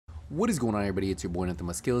What is going on, everybody? It's your boy Nothing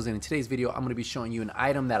But Skills, and in today's video I'm going to be showing you an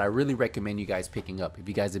item that I really recommend you guys picking up if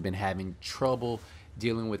you guys have been having trouble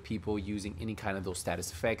dealing with people using any kind of those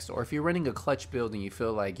status effects, or if you're running a clutch build and you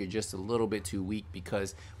feel like you're just a little bit too weak,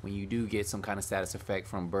 because when you do get some kind of status effect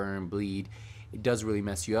from burn, bleed, it does really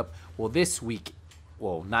mess you up. Well, this week,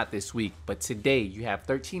 well, not this week, but today you have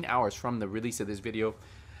 13 hours from the release of this video,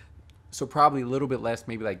 so probably a little bit less,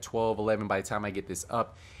 maybe like 12, 11 by the time I get this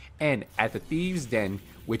up. And at the Thieves Den,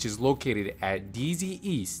 which is located at DZ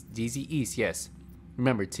East, yes.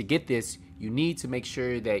 Remember, to get this, you need to make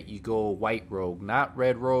sure that you go white rogue, not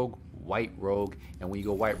red rogue, white rogue. And when you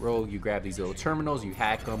go white rogue, you grab these little terminals, you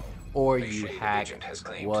hack them, or you hack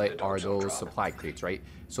what are those supply crates, right?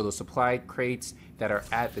 So those supply crates that are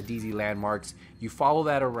at the DZ landmarks, you follow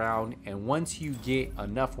that around, and once you get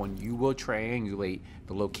enough one, you will triangulate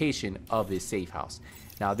the location of this safe house.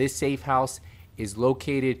 Now, this safe house is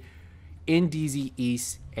located in DZ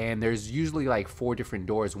East, and there's usually like 4 different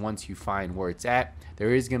doors once you find where it's at.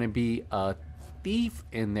 There is going to be a thief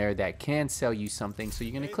in there that can sell you something, so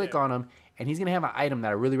you're going to click on him, and he's going to have an item that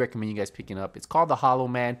I really recommend you guys picking up. It's called the Hollow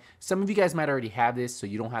Man. Some of you guys might already have this, so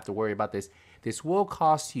you don't have to worry about this. This will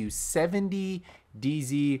cost you 70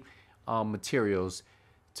 DZ materials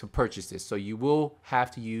to purchase this, so you will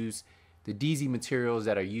have to use the DZ materials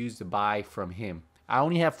that are used to buy from him. I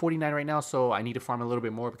only have 49 right now, so I need to farm a little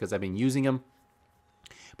bit more because I've been using them.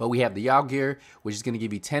 But we have the Yaw Gear, which is going to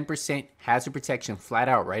give you 10% hazard protection flat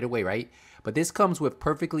out right away, right? But this comes with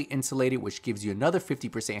perfectly insulated, which gives you another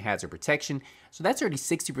 50% hazard protection. So that's already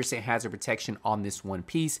 60% hazard protection on this one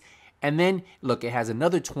piece. And then, look, it has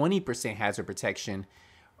another 20% hazard protection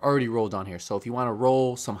already rolled on here. So if you want to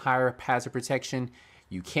roll some higher hazard protection,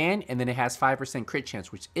 you can. And then it has 5% crit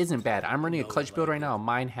chance, which isn't bad. I'm running a clutch build right now.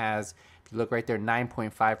 Mine has, if you look right there,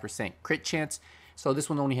 9.5% crit chance. So this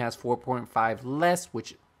one only has 4.5 less,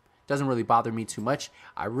 which doesn't really bother me too much.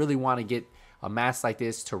 I really want to get a mask like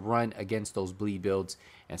this to run against those bleed builds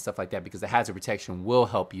and stuff like that, because the hazard protection will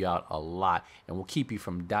help you out a lot and will keep you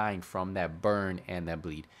from dying from that burn and that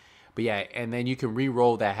bleed. But yeah, and then you can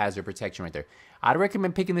re-roll that hazard protection right there. I'd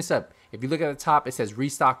recommend picking this up. If you look at the top, it says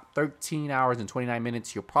restock 13 hours and 29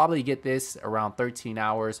 minutes. You'll probably get this around 13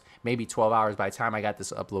 hours, maybe 12 hours by the time I got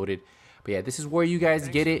this uploaded. But yeah, this is where you guys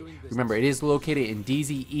get it. Remember, it is located in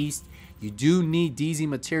DZ East. You do need DZ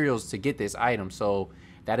materials to get this item, so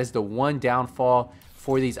that is the one downfall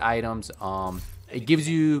for these items. It gives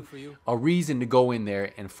you a reason to go in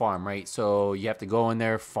there and farm, right? So you have to go in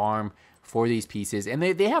there, farm for these pieces. And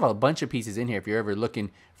they have a bunch of pieces in here. If you're ever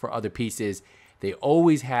looking for other pieces, they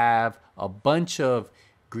always have a bunch of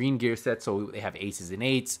green gear sets. So they have aces and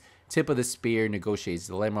eights, tip of the spear, negotiates,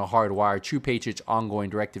 dilemma, hardwire, true patriots,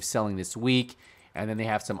 ongoing directive selling this week. And then they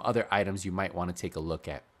have some other items you might want to take a look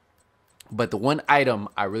at. But the one item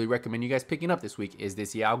I really recommend you guys picking up this week is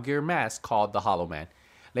this Yaw Gear mask called the Hollow Man.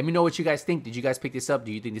 Let me know what you guys think. Did you guys pick this up?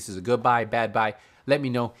 Do you think this is a good buy, bad buy? Let me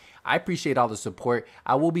know. I appreciate all the support.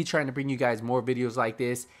 I will be trying to bring you guys more videos like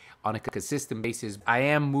this on a consistent basis. I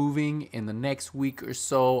am moving in the next week or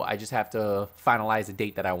so. I just have to finalize the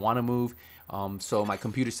date that I want to move. So my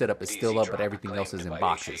computer setup is still up, but everything else is in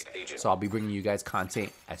boxes. So I'll be bringing you guys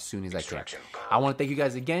content as soon as I can. I want to thank you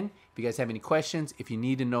guys again. If you guys have any questions, if you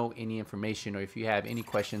need to know any information, or if you have any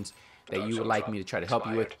questions that you would like me to try to help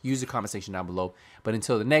you with, use the comment section down below. But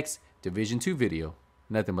until the next Division 2 video,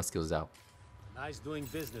 Nothing But Skills out. Nice doing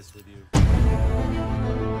business with you.